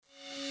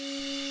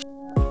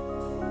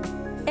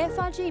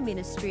FRG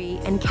Ministry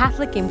and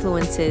Catholic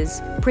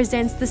Influences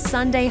presents the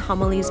Sunday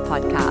Homilies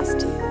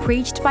podcast,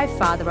 preached by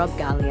Father Rob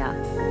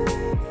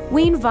Galea.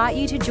 We invite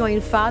you to join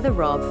Father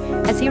Rob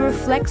as he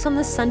reflects on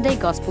the Sunday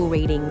Gospel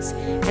readings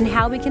and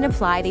how we can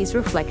apply these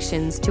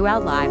reflections to our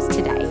lives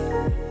today.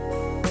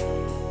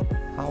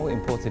 How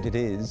important it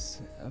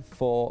is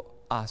for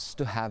us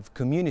to have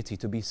community,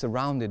 to be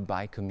surrounded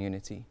by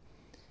community.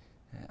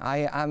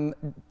 I am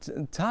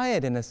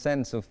tired in a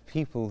sense of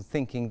people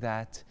thinking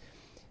that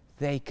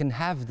they can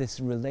have this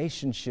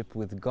relationship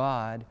with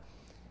God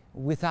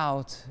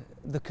without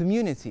the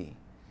community.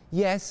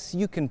 Yes,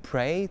 you can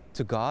pray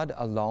to God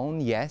alone.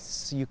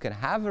 Yes, you can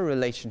have a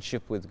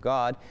relationship with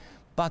God.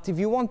 But if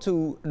you want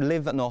to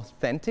live an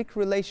authentic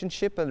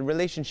relationship, a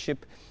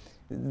relationship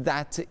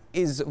that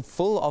is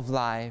full of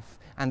life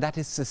and that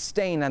is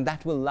sustained and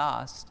that will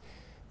last,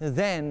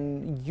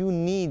 then you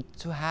need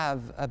to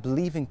have a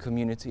believing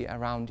community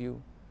around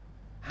you.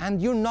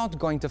 And you're not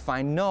going to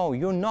find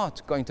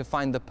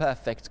the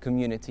perfect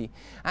community.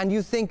 And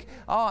you think,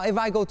 if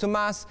I go to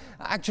Mass,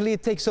 actually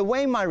it takes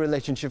away my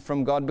relationship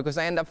from God because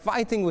I end up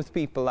fighting with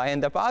people, I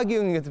end up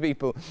arguing with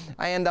people,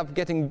 I end up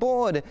getting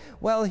bored.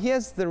 Well,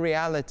 here's the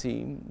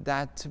reality,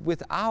 that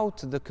without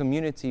the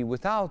community,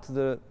 without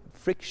the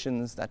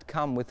frictions that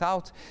come,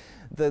 without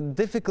the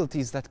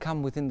difficulties that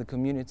come within the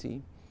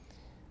community,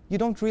 you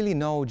don't really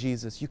know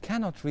Jesus. You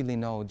cannot really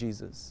know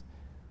Jesus.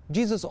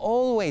 Jesus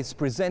always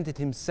presented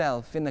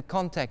himself in a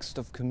context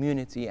of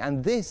community,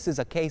 and this is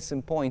a case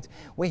in point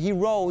where he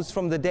rose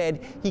from the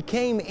dead. He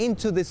came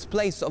into this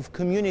place of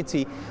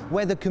community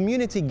where the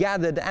community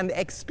gathered and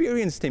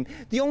experienced him.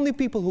 The only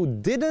people who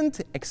didn't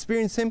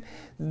experience him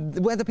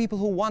were the people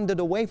who wandered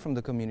away from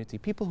the community,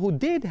 people who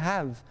did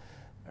have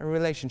a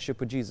relationship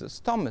with Jesus.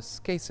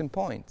 Thomas, case in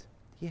point,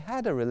 he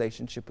had a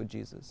relationship with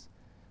Jesus,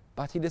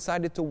 but he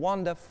decided to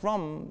wander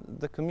from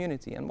the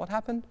community. And what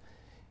happened?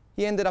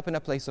 He ended up in a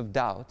place of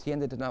doubt. He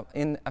ended up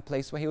in a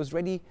place where he was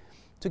ready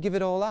to give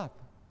it all up.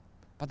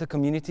 But the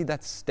community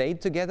that stayed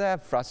together,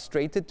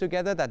 frustrated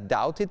together, that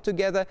doubted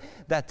together,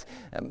 that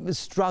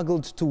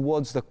struggled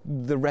towards the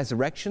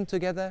resurrection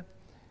together,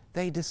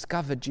 they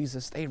discovered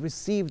Jesus. They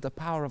received the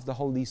power of the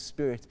Holy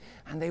Spirit,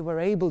 and they were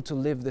able to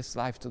live this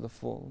life to the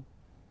full.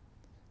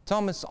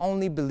 Thomas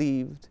only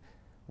believed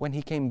when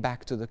he came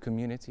back to the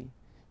community.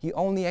 He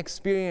only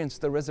experienced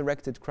the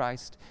resurrected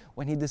Christ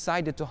when he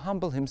decided to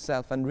humble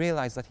himself and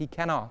realize that he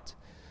cannot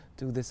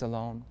do this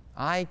alone.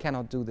 I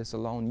cannot do this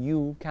alone.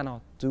 You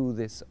cannot do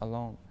this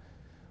alone.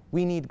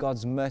 We need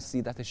God's mercy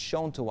that is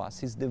shown to us,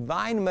 His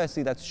divine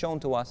mercy that's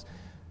shown to us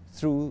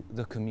through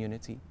the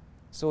community.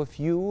 So if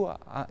you,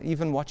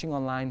 even watching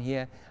online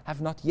here, have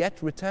not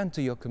yet returned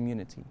to your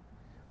community,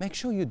 make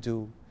sure you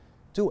do.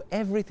 Do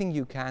everything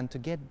you can to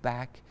get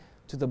back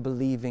to the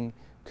believing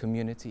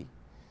community.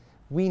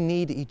 We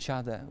need each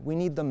other. We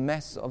need the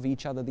mess of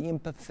each other, the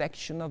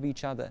imperfection of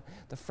each other,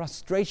 the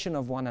frustration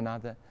of one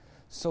another,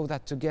 so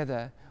that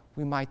together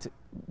we might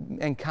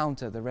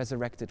encounter the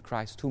resurrected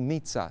Christ who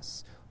meets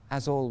us,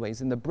 as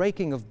always, in the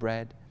breaking of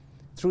bread,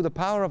 through the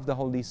power of the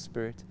Holy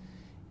Spirit,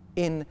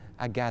 in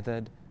a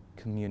gathered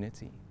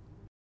community.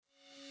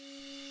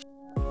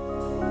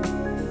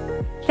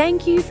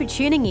 Thank you for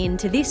tuning in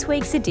to this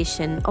week's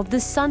edition of the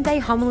Sunday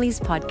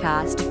Homilies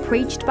podcast,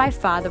 preached by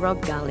Father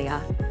Rob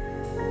Galea.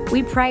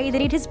 We pray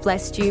that it has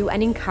blessed you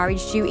and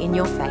encouraged you in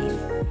your faith.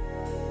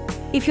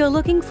 If you're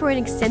looking for an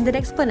extended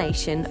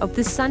explanation of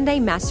the Sunday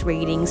Mass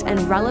readings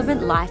and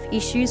relevant life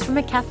issues from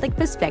a Catholic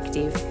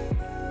perspective,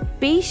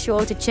 be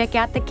sure to check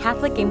out the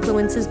Catholic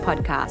Influences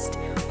podcast,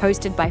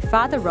 hosted by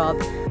Father Rob,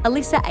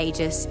 Alyssa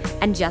Aegis,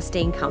 and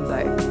Justine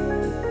Cumbo.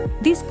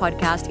 This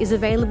podcast is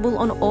available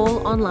on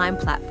all online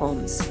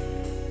platforms.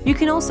 You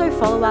can also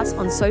follow us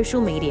on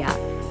social media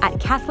at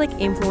Catholic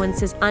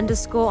Influences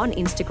 _ on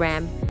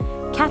Instagram,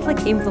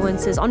 Catholic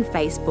Influences on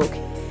Facebook,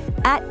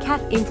 at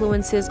Cath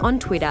Influences on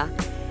Twitter,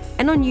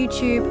 and on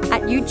YouTube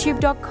at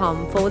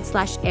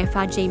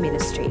youtube.com/FRG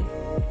Ministry.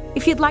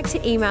 If you'd like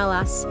to email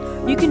us,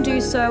 you can do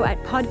so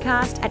at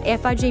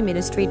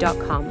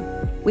podcast@frgministry.com.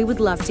 We would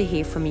love to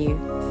hear from you.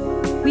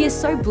 We are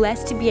so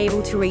blessed to be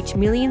able to reach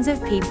millions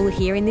of people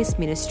here in this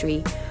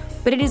ministry,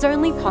 but it is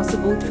only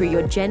possible through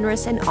your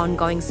generous and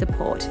ongoing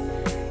support.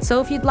 So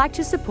if you'd like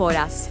to support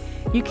us,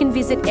 you can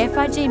visit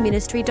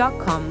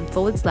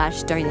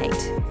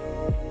frgministry.com/donate.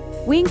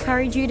 We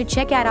encourage you to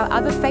check out our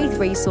other faith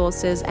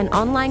resources and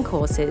online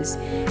courses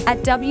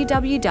at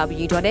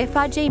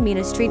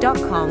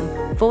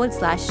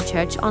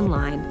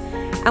www.frgministry.com/churchonline.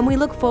 And we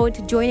look forward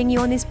to joining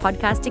you on this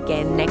podcast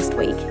again next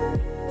week.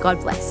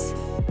 God bless.